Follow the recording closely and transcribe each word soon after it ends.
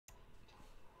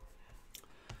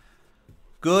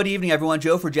Good evening, everyone.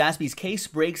 Joe for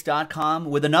jaspyscasebreaks.com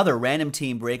with another random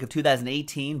team break of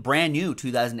 2018, brand new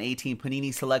 2018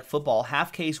 Panini Select Football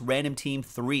half case random team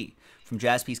 3 from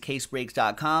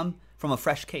jaspyscasebreaks.com from a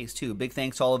fresh case, too. Big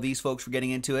thanks to all of these folks for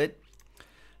getting into it.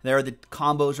 There are the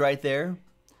combos right there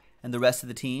and the rest of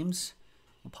the teams.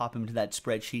 We'll pop them into that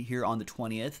spreadsheet here on the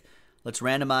 20th. Let's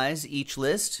randomize each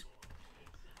list.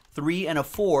 3 and a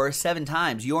 4, 7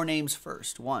 times. Your names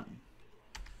first. 1,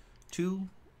 2,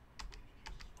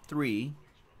 3,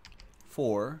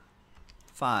 4,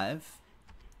 5,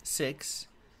 6,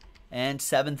 and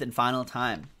 7th and final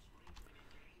time.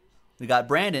 We got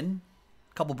Brandon.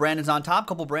 A couple Brandons on top, a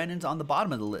couple Brandons on the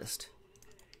bottom of the list.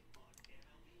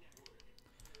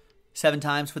 7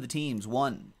 times for the teams.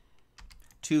 1,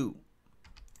 2,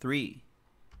 3,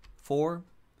 4,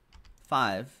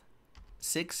 5,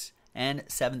 6, and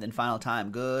 7th and final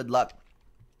time. Good luck.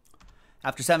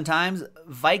 After 7 times,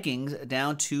 Vikings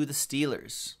down to the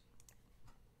Steelers.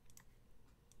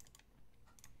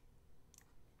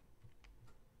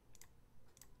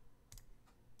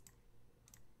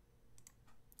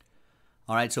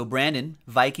 All right, so Brandon,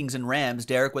 Vikings and Rams.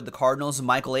 Derek with the Cardinals.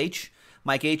 Michael H.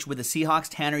 Mike H. with the Seahawks.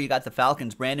 Tanner, you got the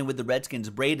Falcons. Brandon with the Redskins.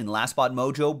 Braden, Last Spot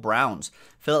Mojo, Browns.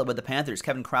 Philip with the Panthers.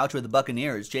 Kevin Crouch with the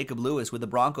Buccaneers. Jacob Lewis with the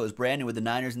Broncos. Brandon with the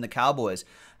Niners and the Cowboys.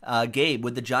 Gabe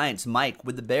with the Giants. Mike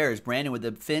with the Bears. Brandon with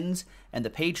the Finns and the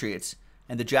Patriots.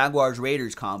 And the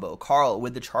Jaguars-Raiders combo. Carl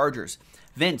with the Chargers.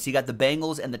 Vince, you got the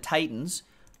Bengals and the Titans.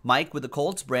 Mike with the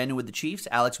Colts, Brandon with the Chiefs,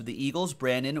 Alex with the Eagles,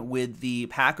 Brandon with the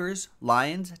Packers,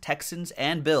 Lions, Texans,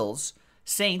 and Bills,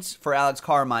 Saints for Alex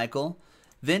Carmichael,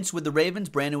 Vince with the Ravens,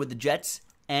 Brandon with the Jets,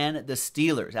 and the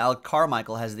Steelers. Alex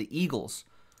Carmichael has the Eagles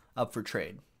up for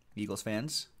trade. Eagles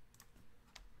fans.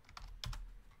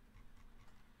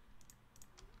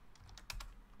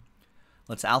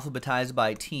 Let's alphabetize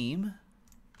by team.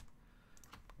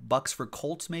 Bucks for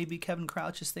Colts, maybe Kevin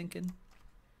Crouch is thinking.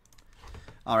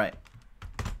 All right.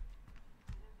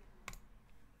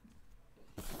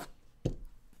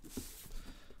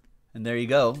 And there you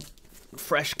go.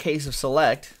 Fresh case of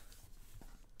Select.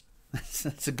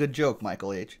 That's a good joke,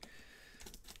 Michael H.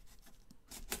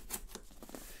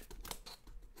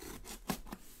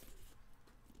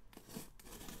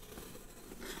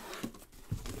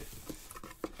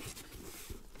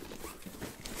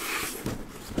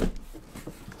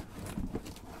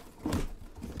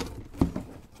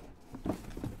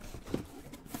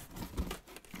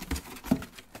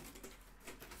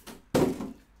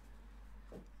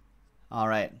 All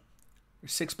right,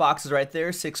 there's 6 boxes right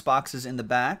there, 6 boxes in the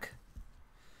back.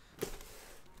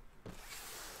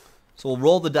 So we'll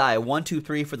roll the die. 1, 2,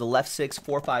 3 for the left 6,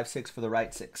 4, 5, 6 for the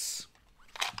right 6.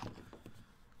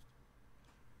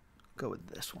 Go with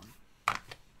this one.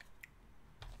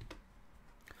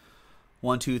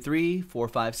 1, 2, 3, 4,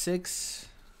 5, 6.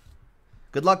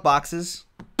 Good luck, boxes.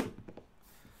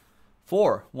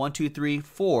 4. 1, 2, 3,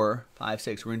 4, 5,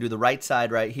 6. We're going to do the right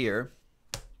side right here.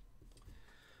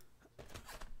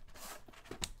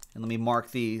 And let me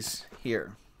mark these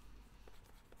here.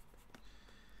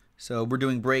 So we're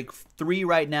doing break 3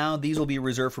 right now. These will be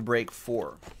reserved for break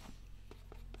 4.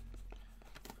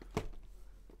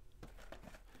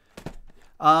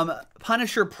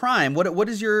 Punisher Prime. What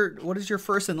is your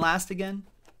first and last again?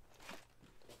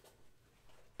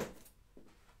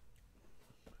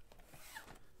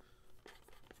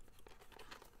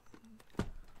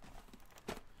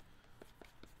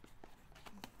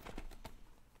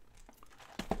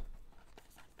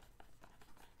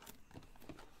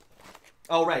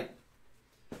 Oh, right.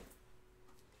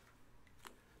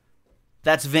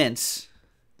 That's Vince.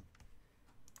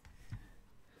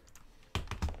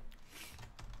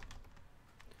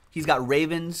 He's got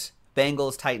Ravens,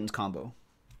 Bengals, Titans combo.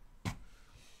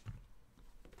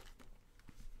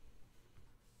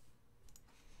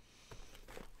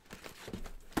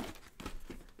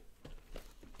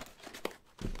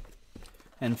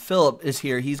 And Philip is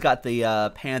here. He's got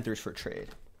the Panthers for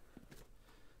trade.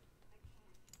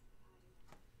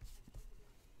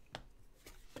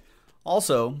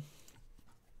 Also,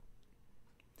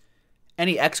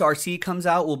 any XRC comes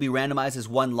out will be randomized as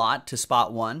 1 lot to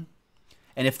spot 1.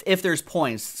 And if there's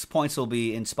points will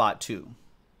be in spot 2.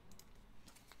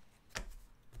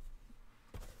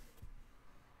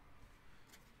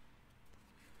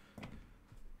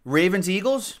 Ravens,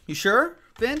 Eagles, you sure,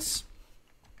 Vince?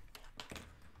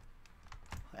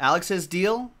 Alex says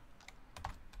deal.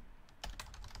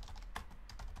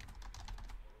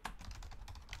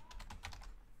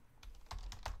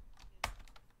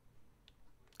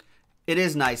 It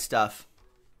is nice stuff.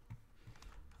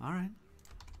 All right.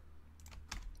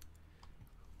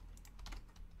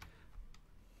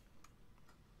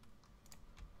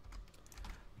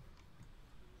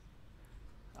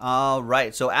 All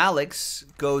right, so Alex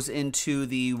goes into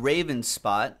the Ravens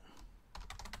spot.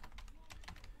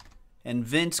 And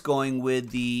Vince going with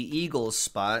the Eagles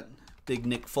spot. Big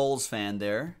Nick Foles fan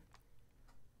there.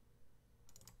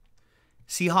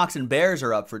 Seahawks and Bears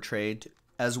are up for trade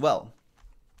as well.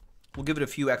 We'll give it a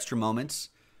few extra moments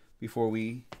before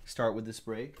we start with this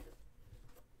break.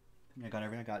 I got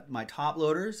everything. I got my top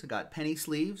loaders. I got penny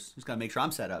sleeves. Just got to make sure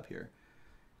I'm set up here.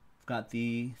 I've got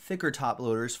the thicker top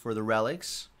loaders for the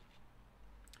relics.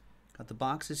 Got the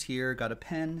boxes here. Got a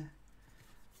pen.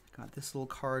 Got this little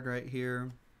card right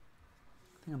here.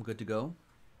 I think I'm good to go.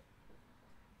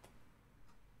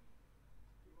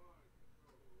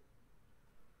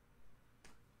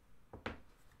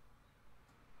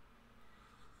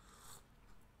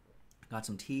 Got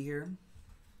some tea here.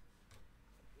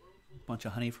 A bunch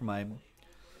of honey for my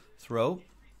throat.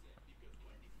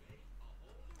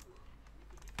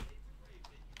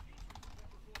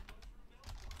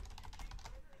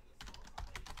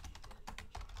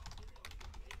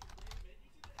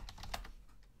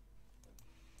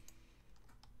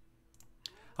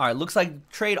 All right, looks like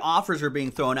trade offers are being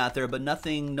thrown out there, but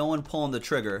no one pulling the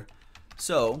trigger.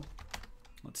 So,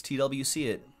 let's TWC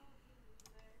it.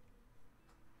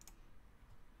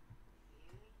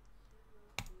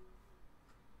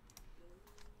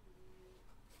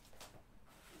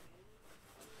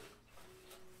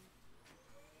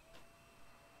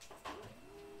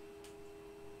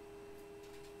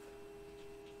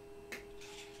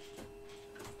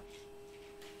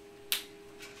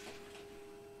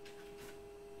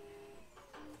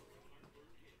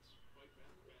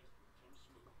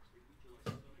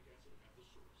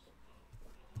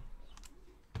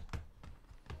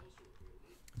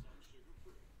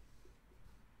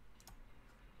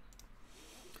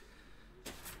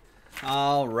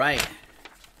 All right.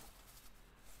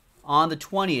 On the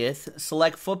 20th,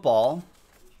 select football.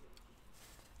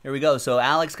 Here we go. So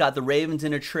Alex got the Ravens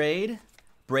in a trade.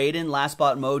 Braden, last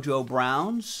spot Mojo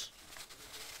Browns.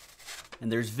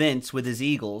 And there's Vince with his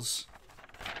Eagles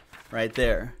right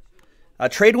there.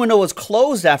 Trade window was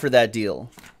closed after that deal.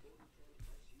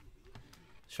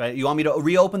 You want me to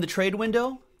reopen the trade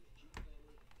window?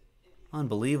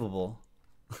 Unbelievable.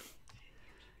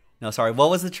 No, sorry.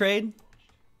 What was the trade?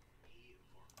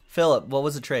 Philip, what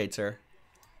was the trade, sir?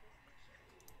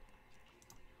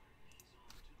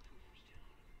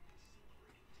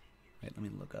 Wait, let me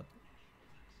look up.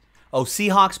 Oh,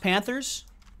 Seahawks, Panthers?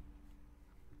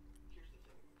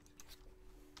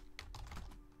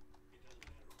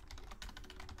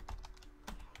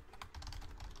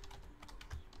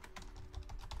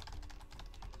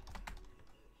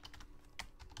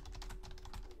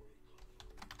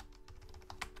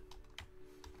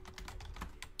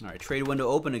 All right, trade window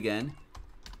open again.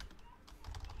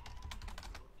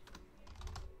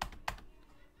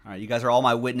 All right, you guys are all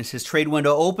my witnesses. Trade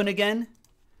window open again.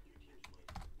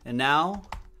 And now,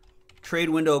 trade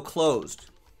window closed.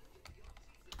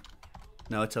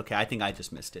 No, it's okay. I think I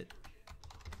just missed it.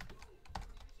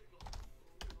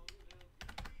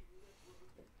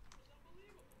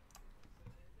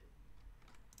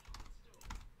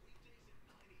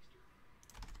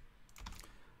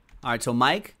 All right, so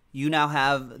Mike, you now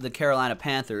have the Carolina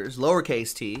Panthers,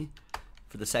 lowercase t,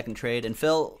 for the second trade. And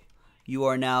Phil, you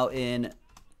are now in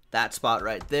that spot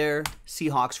right there.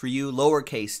 Seahawks for you,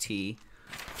 lowercase t.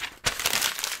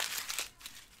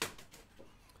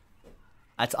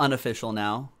 That's unofficial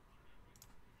now.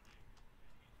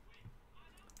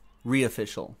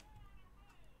 Reofficial.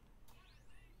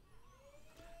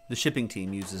 The shipping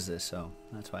team uses this, so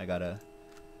that's why I gotta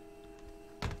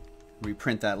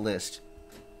reprint that list.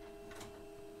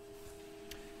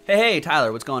 Hey,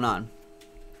 Tyler, what's going on?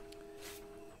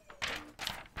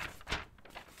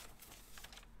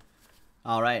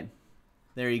 All right,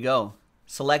 there you go.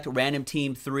 Select random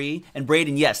team 3. And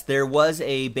Braden, yes, there was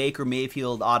a Baker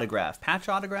Mayfield autograph. Patch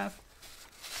autograph?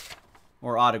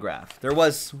 Or autograph? There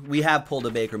was, we have pulled a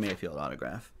Baker Mayfield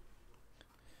autograph.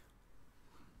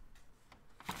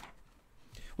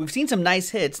 We've seen some nice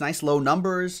hits, nice low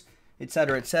numbers,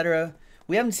 etc., etc.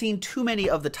 We haven't seen too many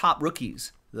of the top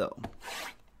rookies, though.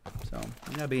 So,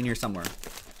 I gotta be in here somewhere.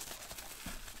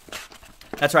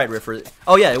 That's right, Riffer.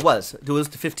 Oh, yeah, it was. It was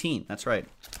to 15. That's right.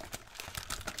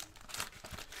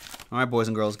 All right, boys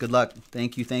and girls, good luck.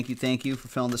 Thank you for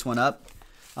filling this one up.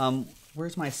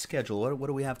 Where's my schedule? What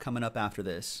do we have coming up after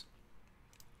this?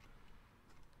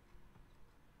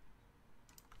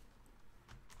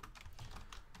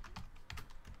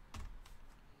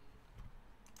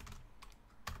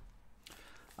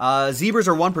 Zebras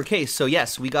are 1 per case. So,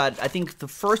 yes, we got, I think the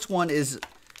first one is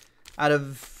out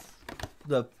of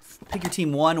the pick your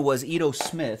team 1 was Ito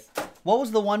Smith. What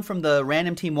was the one from the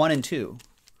random team 1 and 2?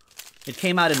 It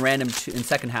came out in random in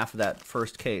second half of that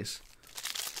first case.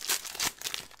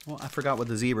 Well, I forgot what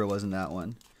the zebra was in that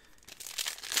one.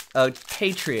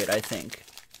 Patriot, I think.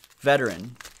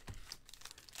 Veteran.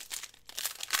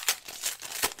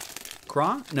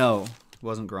 Gronk? No, it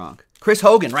wasn't Gronk. Chris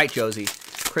Hogan, right, Josie?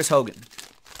 Chris Hogan.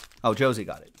 Oh, Josie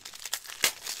got it.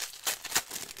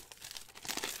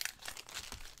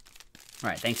 All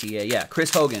right, thanks, EA. Yeah,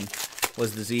 Chris Hogan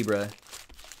was the zebra.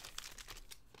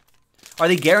 Are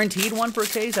they guaranteed 1 per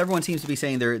case? Everyone seems to be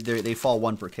saying they fall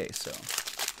 1 per case. So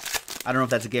I don't know if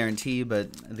that's a guarantee, but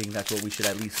I think that's what we should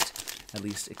at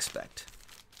least expect.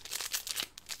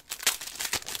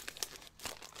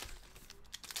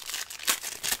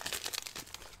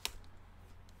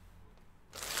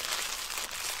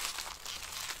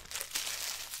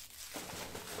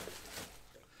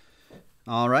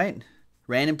 All right.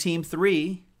 Random team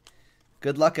 3.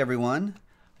 Good luck, everyone.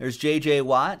 There's J.J.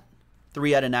 Watt,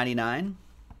 3 out of 99.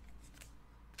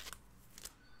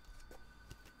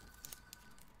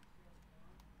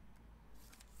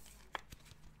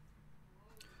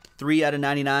 Three out of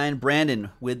 99. Brandon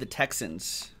with the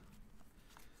Texans.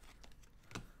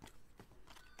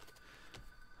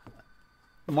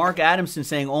 Mark Adamson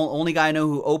saying, only guy I know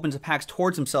who opens the packs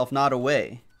towards himself, not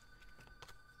away.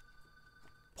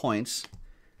 Points.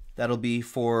 That'll be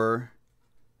for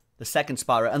the second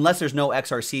spot, right? Unless there's no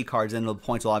XRC cards, then the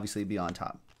points will obviously be on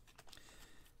top.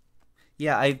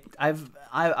 Yeah,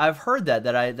 I've heard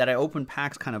that I open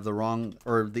packs kind of the wrong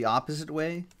or the opposite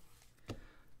way.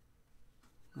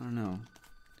 I don't know.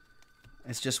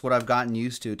 It's just what I've gotten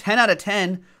used to. 10 out of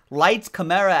 10. Lights,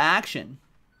 Camara action.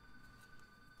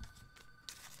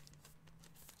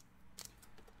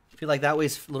 I feel like that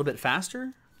way's a little bit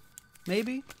faster,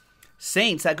 maybe.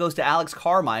 Saints, that goes to Alex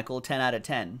Carmichael, 10 out of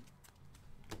 10.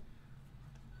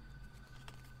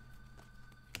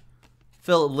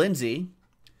 Philip Lindsay,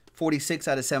 46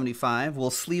 out of 75.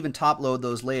 We'll sleeve and top load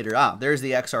those later. Ah, there's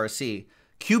the XRC.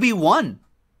 QB1.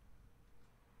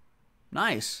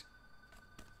 Nice.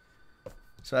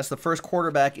 So that's the first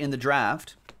quarterback in the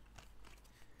draft.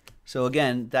 So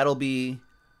again, that'll be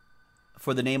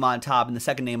for the name on top, and the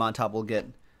second name on top will get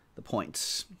the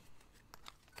points.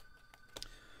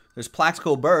 There's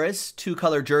Plaxico Burress,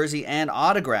 2-color jersey and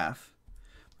autograph.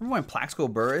 Remember when Plaxico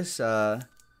Burress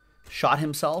shot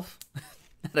himself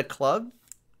at a club?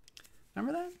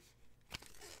 Remember that?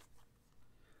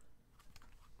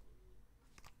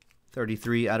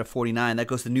 33 out of 49. That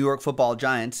goes to the New York Football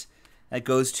Giants. That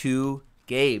goes to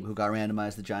Gabe, who got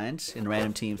randomized the Giants in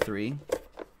random team 3.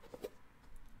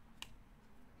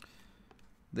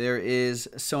 There is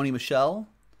Sony Michel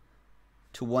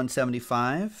to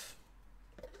 175.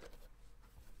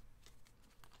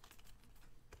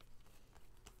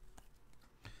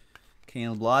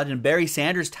 Caleb Lodge and Barry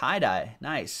Sanders tie-dye.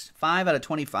 Nice. 5 out of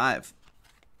 25.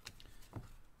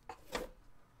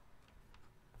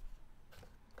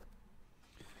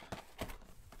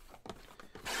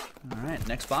 All right,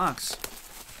 next box.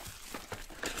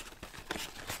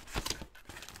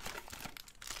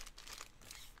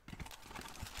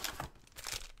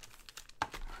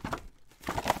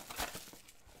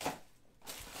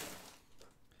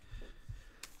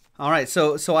 All right,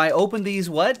 so I opened these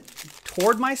what?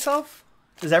 Toward myself?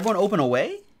 Does everyone open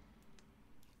away?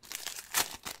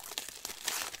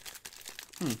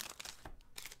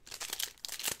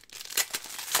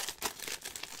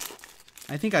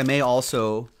 I think I may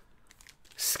also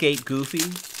skate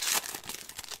goofy-footed.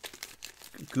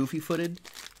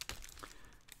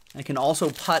 I can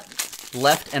also putt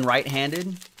left and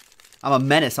right-handed. I'm a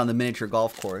menace on the miniature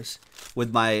golf course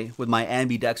with my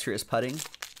ambidextrous putting.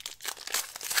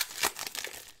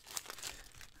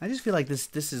 I just feel like this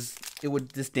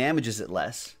damages it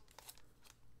less.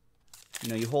 You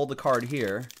know, you hold the card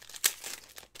here.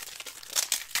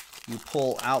 You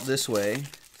pull out this way.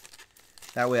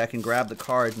 That way I can grab the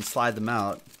cards and slide them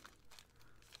out.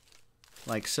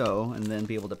 Like so, and then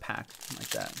be able to pack like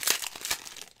that.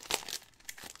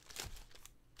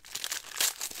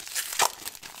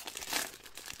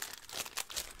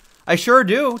 I sure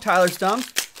do, Tyler Stump.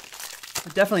 I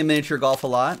definitely miniature golf a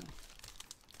lot.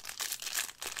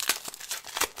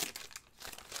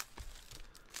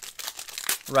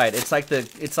 Right, it's like the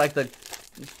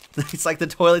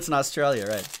toilets in Australia,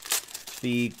 right?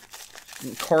 The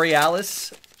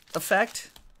Coriolis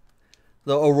effect,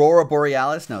 the Aurora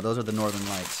Borealis. No, those are the Northern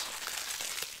Lights.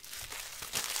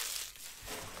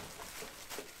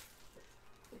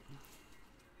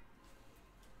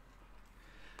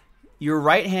 You're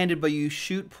right-handed, but you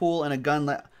shoot pool and a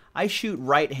gun. I shoot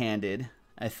right-handed,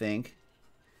 I think,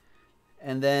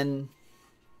 and then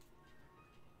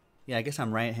Yeah, I guess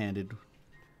I'm right-handed.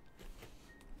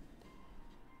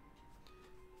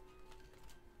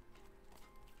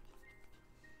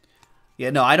 Yeah,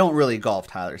 no, I don't really golf,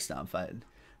 Tyler Stumpf.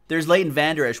 There's Leighton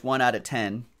Vander Esch, 1 out of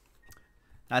 10.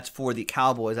 That's for the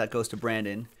Cowboys. That goes to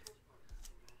Brandon.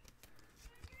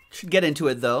 Should get into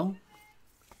it, though.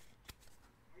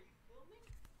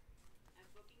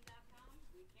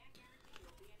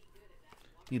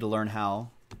 Need to learn how.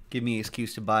 Give me an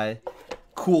excuse to buy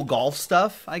cool golf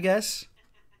stuff, I guess.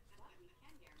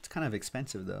 It's kind of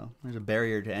expensive, though. There's a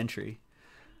barrier to entry.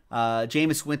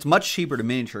 Jameis Winston, much cheaper to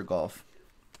miniature golf.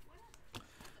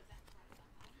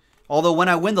 Although when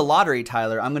I win the lottery,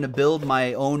 Tyler, I'm going to build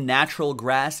my own natural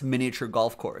grass miniature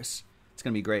golf course. It's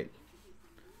going to be great.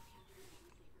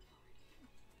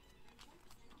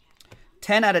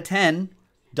 10 out of 10,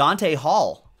 Dante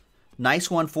Hall. Nice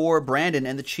one for Brandon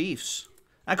and the Chiefs.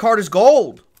 That card is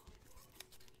gold.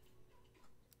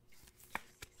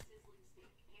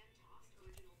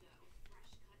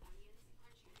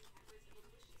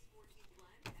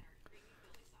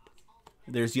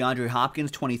 There's DeAndre Hopkins,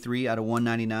 23 out of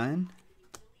 199.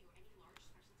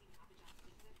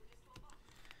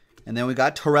 And then we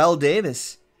got Terrell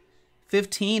Davis,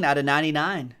 15 out of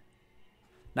 99.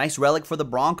 Nice relic for the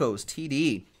Broncos,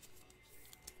 TD.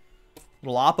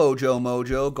 Little Oppo Joe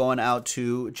Mojo going out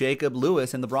to Jacob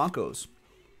Lewis and the Broncos.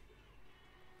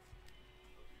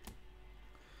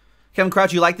 Kevin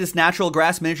Crouch, you like this natural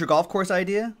grass miniature golf course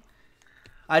idea?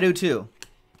 I do too.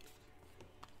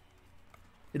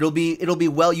 It'll be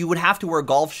well, you would have to wear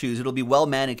golf shoes. It'll be well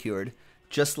manicured,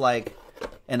 just like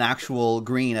an actual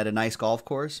green at a nice golf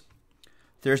course.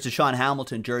 There's Deshaun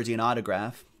Hamilton jersey and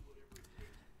autograph.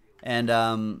 And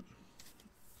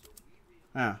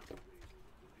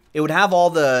it would have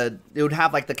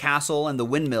like the castle and the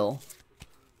windmill.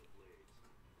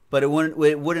 But it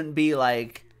wouldn't be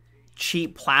like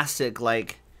cheap plastic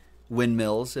like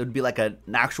windmills. It would be like an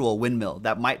actual windmill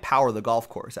that might power the golf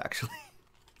course actually.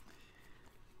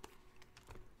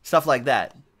 Stuff like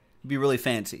that. It'd be really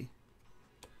fancy.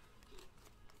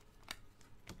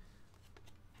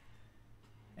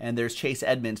 And there's Chase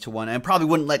Edmonds to 1. And probably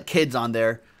wouldn't let kids on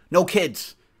there. No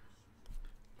kids.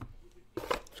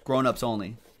 It's grown-ups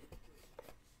only.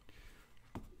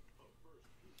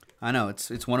 I know,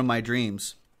 it's one of my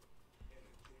dreams.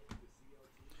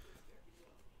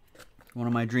 One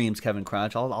of my dreams, Kevin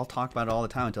Crouch. I'll talk about it all the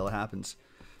time until it happens.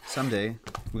 Someday.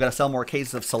 We got to sell more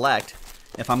cases of Select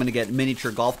if I'm going to get miniature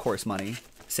golf course money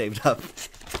saved up.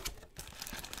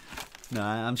 No,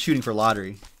 I'm shooting for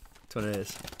lottery. That's what it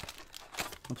is.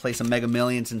 I'll play some Mega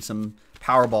Millions and some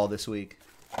Powerball this week.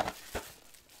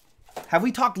 Have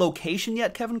we talked location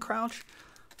yet, Kevin Crouch?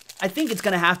 I think it's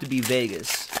going to have to be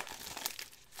Vegas.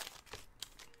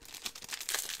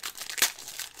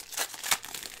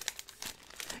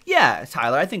 Yeah,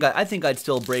 Tyler, I think I'd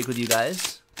still break with you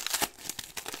guys.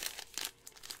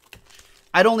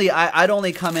 I'd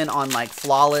only come in on like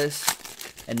Flawless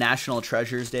and National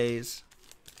Treasures days.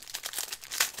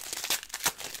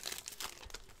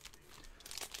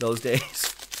 Those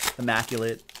days.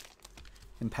 Immaculate.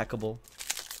 Impeccable.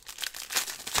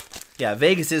 Yeah,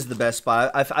 Vegas is the best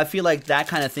spot. I feel like that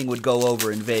kind of thing would go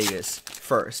over in Vegas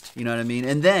first. You know what I mean?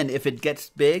 And then if it gets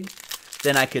big,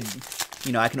 then I could,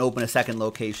 I can open a second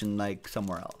location like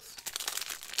somewhere else.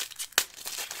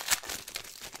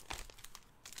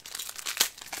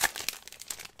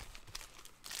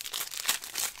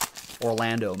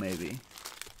 Orlando, maybe.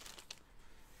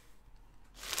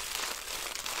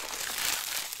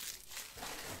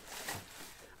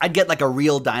 I'd get like a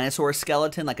real dinosaur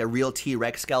skeleton, like a real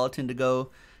T-Rex skeleton to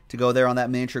go there on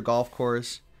that miniature golf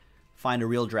course. Find a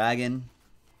real dragon.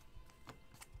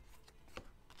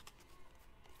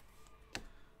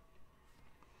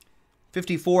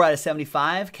 $54 out of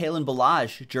 75. Kalen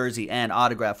Ballage jersey and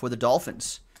autograph for the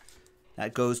Dolphins.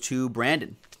 That goes to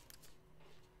Brandon.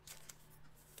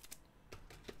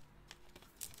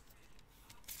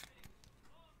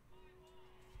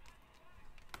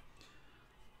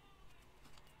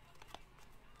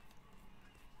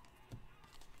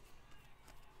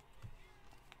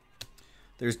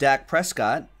 There's Dak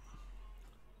Prescott,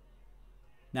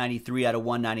 93 out of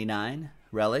 199,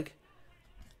 relic.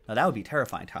 Now that would be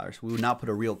terrifying, Tyler. So we would not put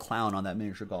a real clown on that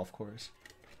miniature golf course.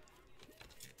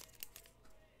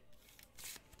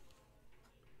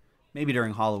 Maybe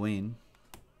during Halloween.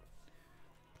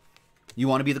 You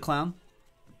want to be the clown?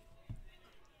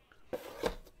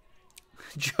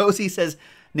 Josie says,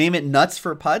 name it Nuts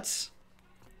for Putts.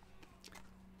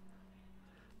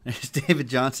 There's David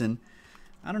Johnson.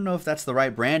 I don't know if that's the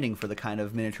right branding for the kind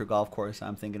of miniature golf course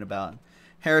I'm thinking about.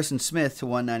 Harrison Smith to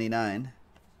 199.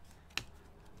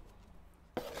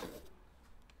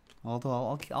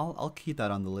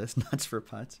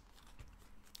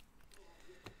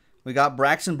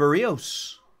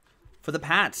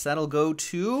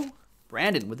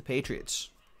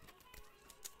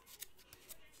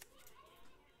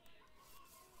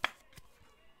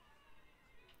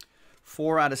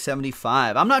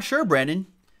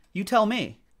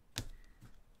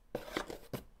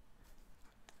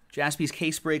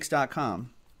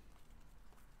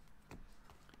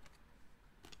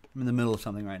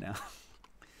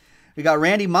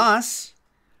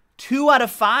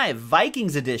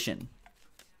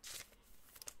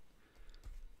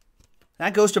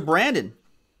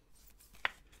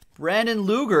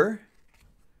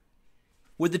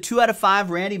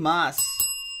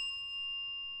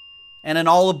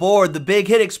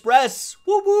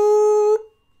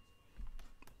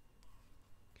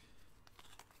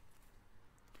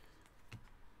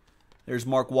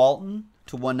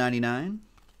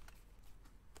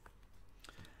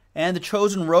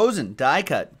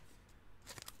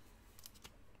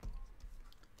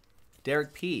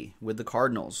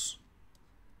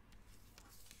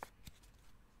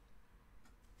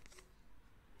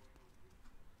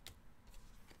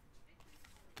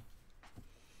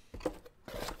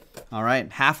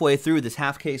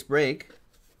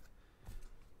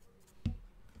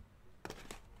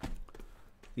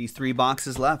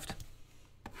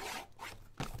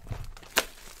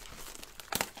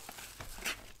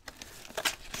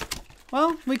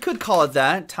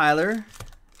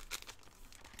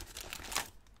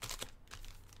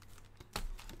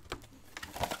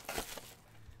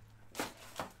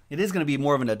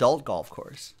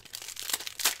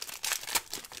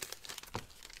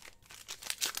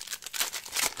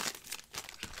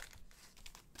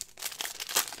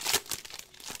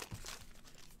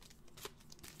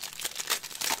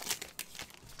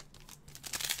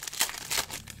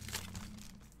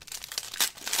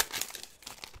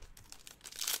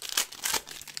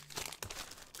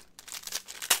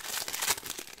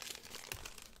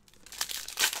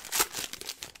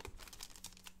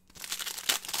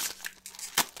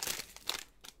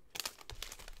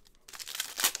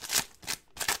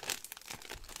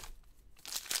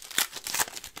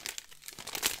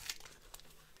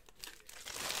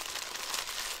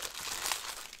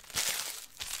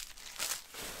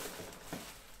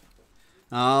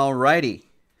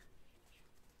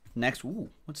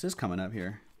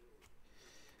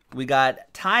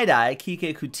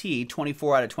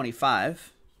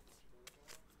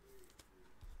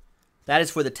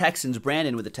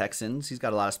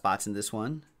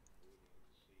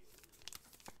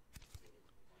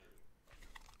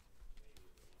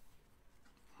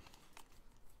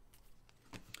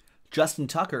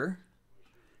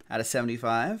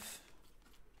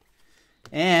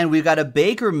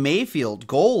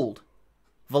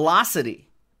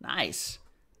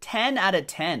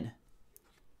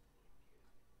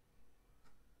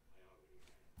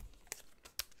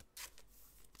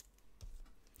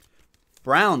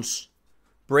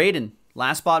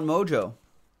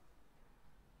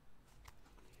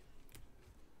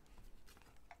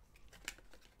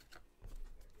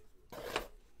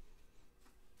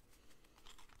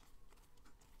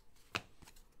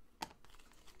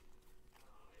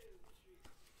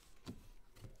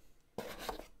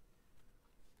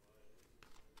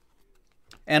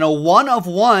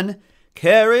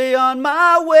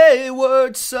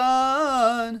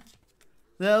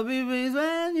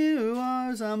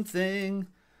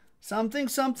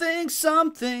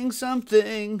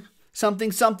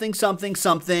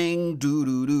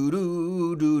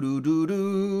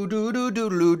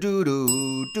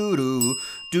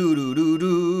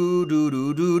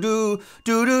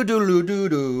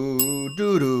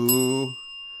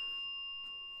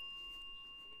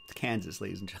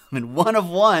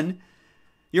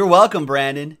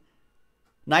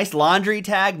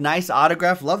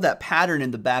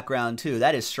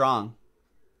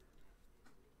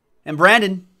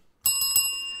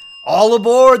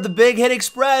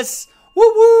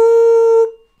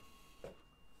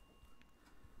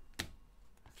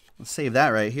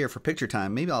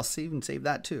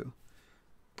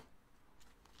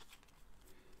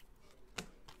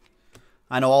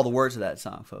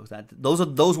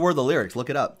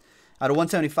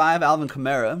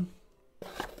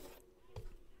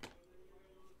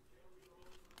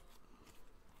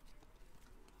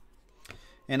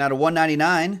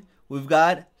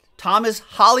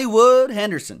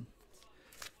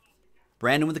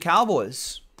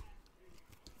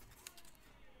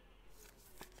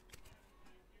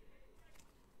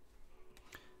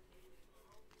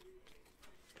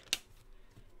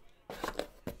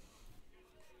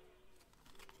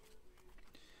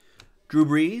 Drew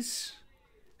Brees,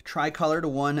 tricolor to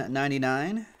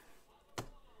 199.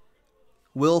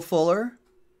 Will Fuller,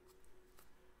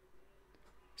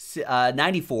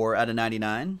 94 out of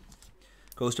 99.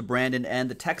 Goes to Brandon and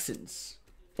the Texans.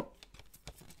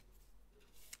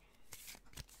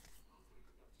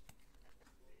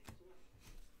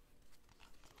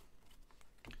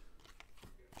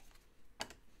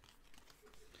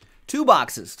 Two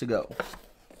boxes to go.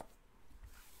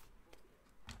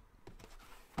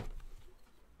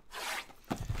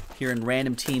 Here in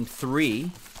Random Team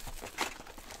 3.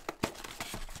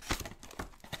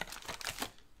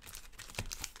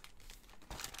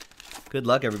 Good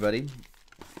luck, everybody.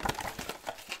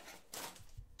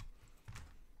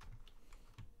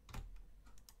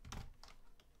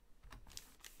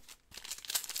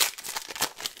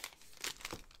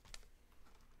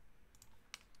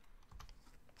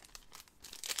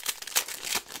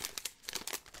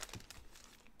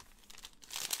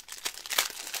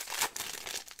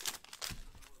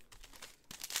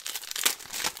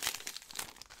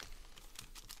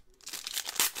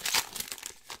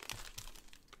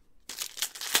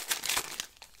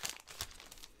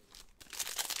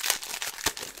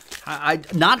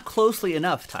 Not closely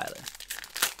enough, Tyler.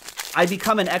 I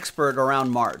become an expert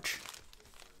around March.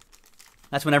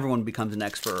 That's when everyone becomes an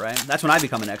expert, right? That's when I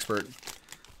become an expert.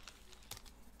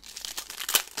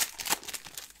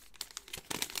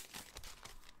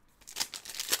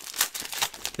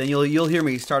 Then you'll hear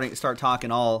me start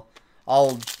talking all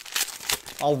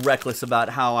reckless about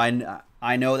how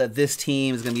I know that this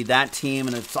team is going to be that team,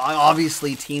 and it's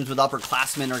obviously teams with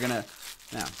upperclassmen are going to.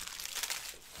 Yeah.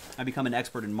 I become an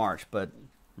expert in March, but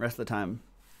the rest of the time,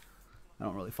 I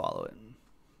don't really follow it.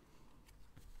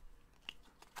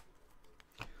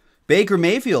 Baker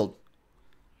Mayfield,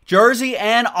 jersey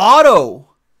and auto.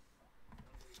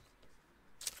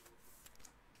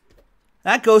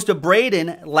 That goes to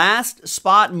Braden, last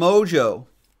spot mojo.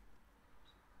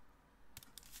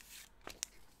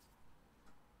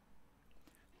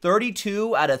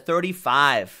 $32 out of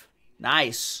 $35.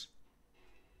 Nice.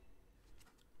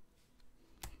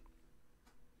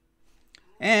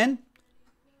 And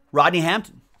Rodney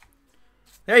Hampton.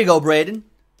 There you go, Braden.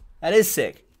 That is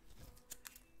sick.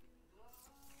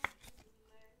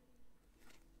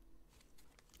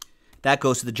 That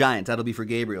goes to the Giants. That'll be for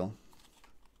Gabriel.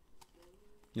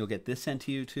 You'll get this sent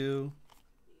to you, too.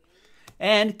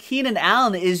 And Keenan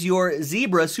Allen is your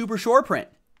Zebra Super Short Print.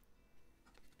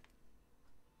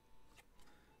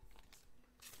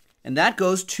 And that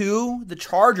goes to the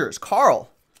Chargers. Carl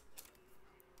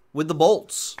with the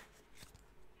Bolts.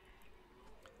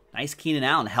 Nice Keenan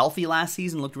Allen. Healthy last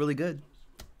season. Looked really good.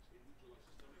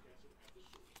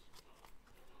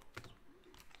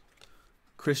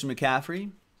 Christian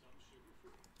McCaffrey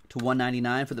to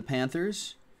 199 for the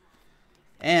Panthers.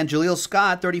 And Jaleel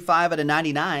Scott, 35 out of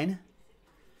 99.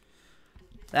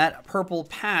 That purple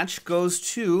patch goes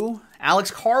to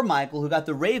Alex Carmichael, who got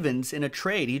the Ravens in a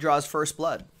trade. He draws first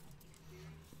blood.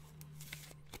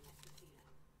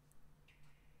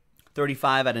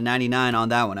 35 out of 99 on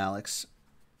that one, Alex.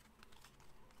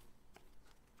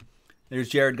 There's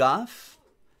Jared Goff,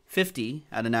 50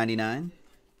 out of 99.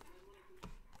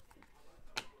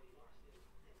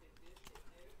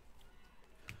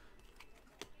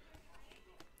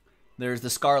 There's the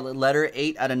Scarlet Letter,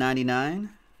 8 out of 99.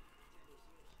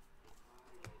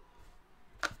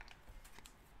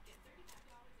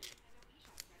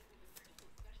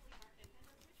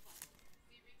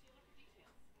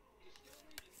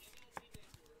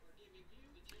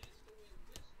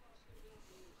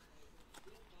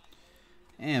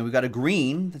 And we got a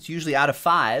green that's usually out of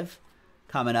 5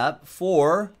 coming up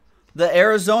for the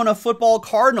Arizona Football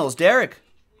Cardinals. Derek,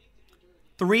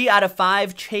 3 out of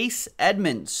 5, Chase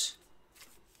Edmonds.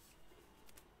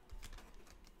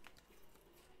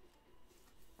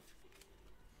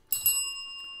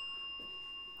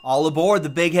 All aboard the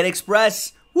Big Hit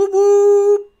Express. Whoop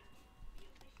whoop.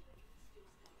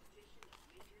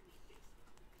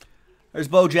 There's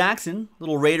Bo Jackson,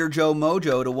 little Raider Joe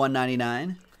Mojo to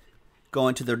 199.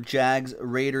 Going to the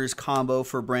Jags-Raiders combo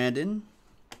for Brandon.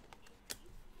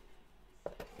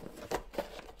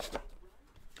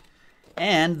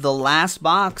 And the last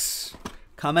box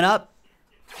coming up.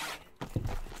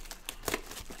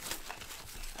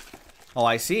 Oh,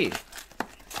 I see.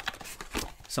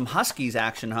 Some Huskies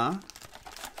action, huh?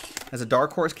 As a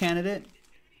dark horse candidate.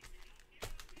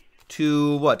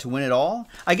 To what? To win it all?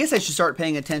 I guess I should start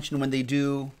paying attention when they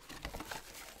do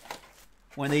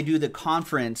the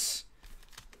conference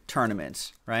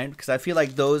tournaments, right? Because I feel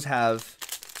like those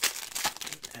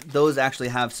actually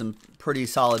have some pretty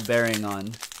solid bearing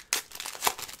on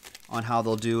how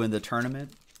they'll do in the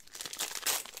tournament.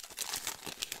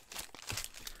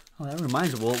 Oh, that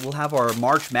reminds me, we'll have our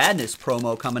March Madness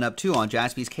promo coming up too on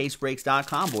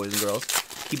JaspysCaseBreaks.com, boys and girls.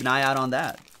 Keep an eye out on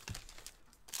that.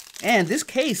 And this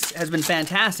case has been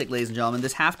fantastic, ladies and gentlemen.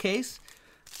 This half case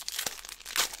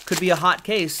could be a hot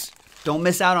case. Don't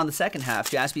miss out on the second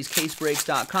half,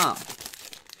 JaspysCaseBreaks.com.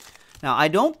 Now, I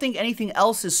don't think anything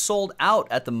else is sold out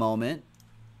at the moment.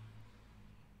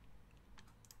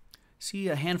 See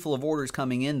a handful of orders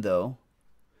coming in, though.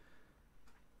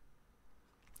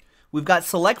 We've got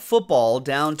Select Football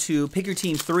down to Pick Your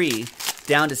Team 3,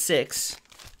 down to 6.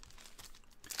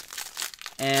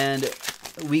 And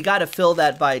we got to fill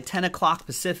that by 10 o'clock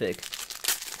Pacific.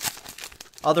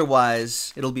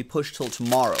 Otherwise, it'll be pushed till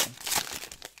tomorrow.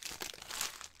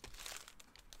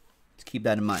 Let's keep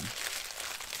that in mind.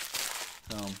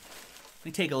 So,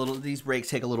 we take a little. These breaks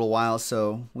take a little while,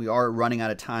 so we are running out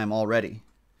of time already.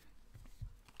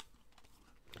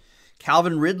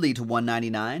 Calvin Ridley to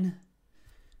 199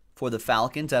 for the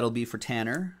Falcons. That'll be for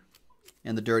Tanner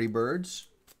and the Dirty Birds.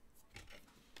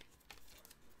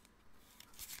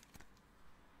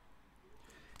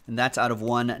 And that's out of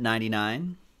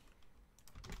 199.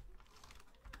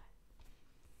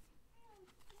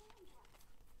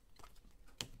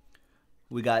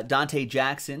 We got Dante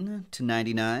Jackson to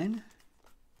 99.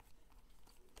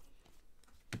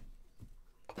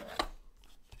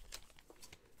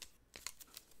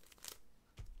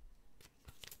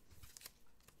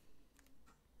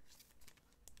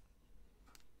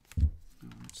 Oh,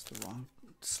 it's the wrong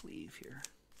sleeve here.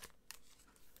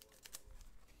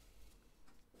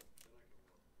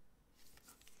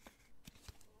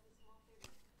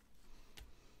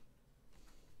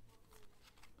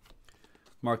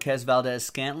 Marquez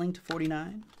Valdez-Scantling to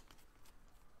 49.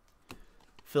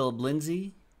 Philip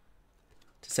Lindsay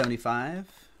to 75.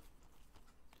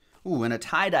 Ooh, and a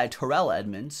tie-dye Terrell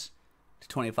Edmonds to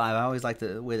 25. I always like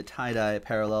the way the tie-dye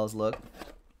parallels look.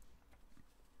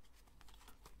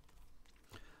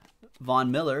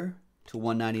 Von Miller to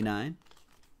 199.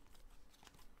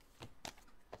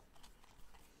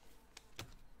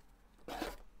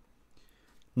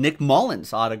 Nick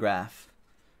Mullins autograph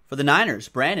for the Niners.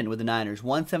 Brandon with the Niners.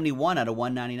 171 out of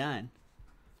 199.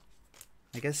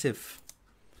 I guess if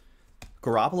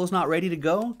Garoppolo's not ready to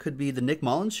go, could be the Nick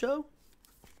Mullins show?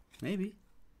 Maybe.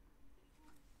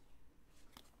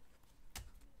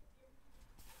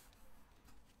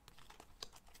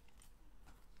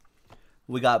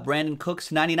 We got Brandon Cooks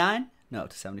to 99. No,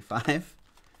 to 75.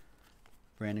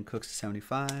 Brandon Cooks to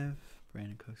 75.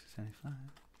 Brandon Cooks to 75.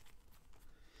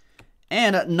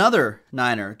 And another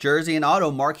Niner, jersey and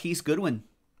auto, Marquise Goodwin.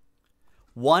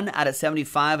 1 out of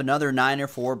 75, another Niner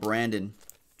for Brandon.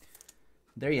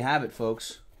 There you have it,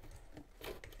 folks.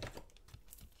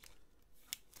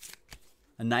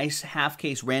 A nice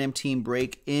half-case random team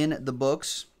break in the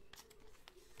books.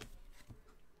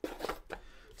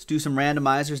 Let's do some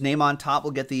randomizers. Name on top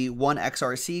will get the 1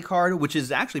 XRC card, which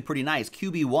is actually pretty nice.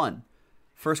 QB1,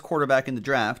 first quarterback in the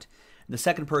draft. And the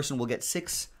second person will get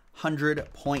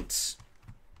 600 points.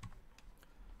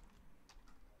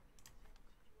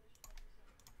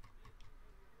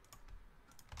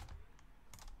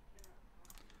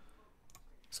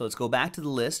 So let's go back to the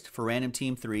list for random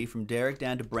team 3, from Derek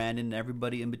down to Brandon and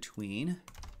everybody in between.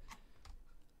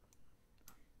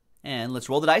 And let's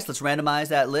roll the dice. Let's randomize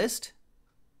that list.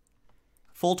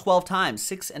 Full 12 times.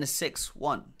 6 and a 6.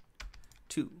 1,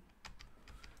 2,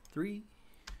 3,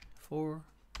 4,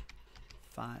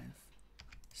 5,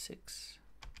 6,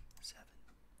 7,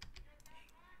 8.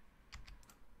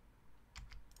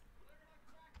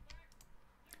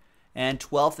 And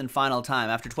 12th and final time.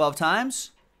 After 12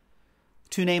 times,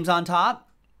 2 names on top.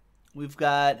 We've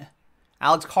got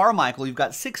Alex Carmichael. You've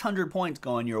got 600 points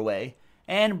going your way.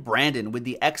 And Brandon with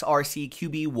the XRC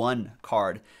QB1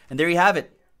 card. And there you have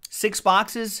it. 6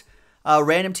 boxes,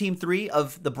 random team 3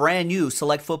 of the brand new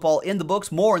Select Football in the books.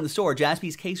 More in the store.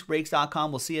 JaspysCaseBreaks.com.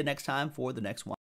 We'll see you next time for the next one.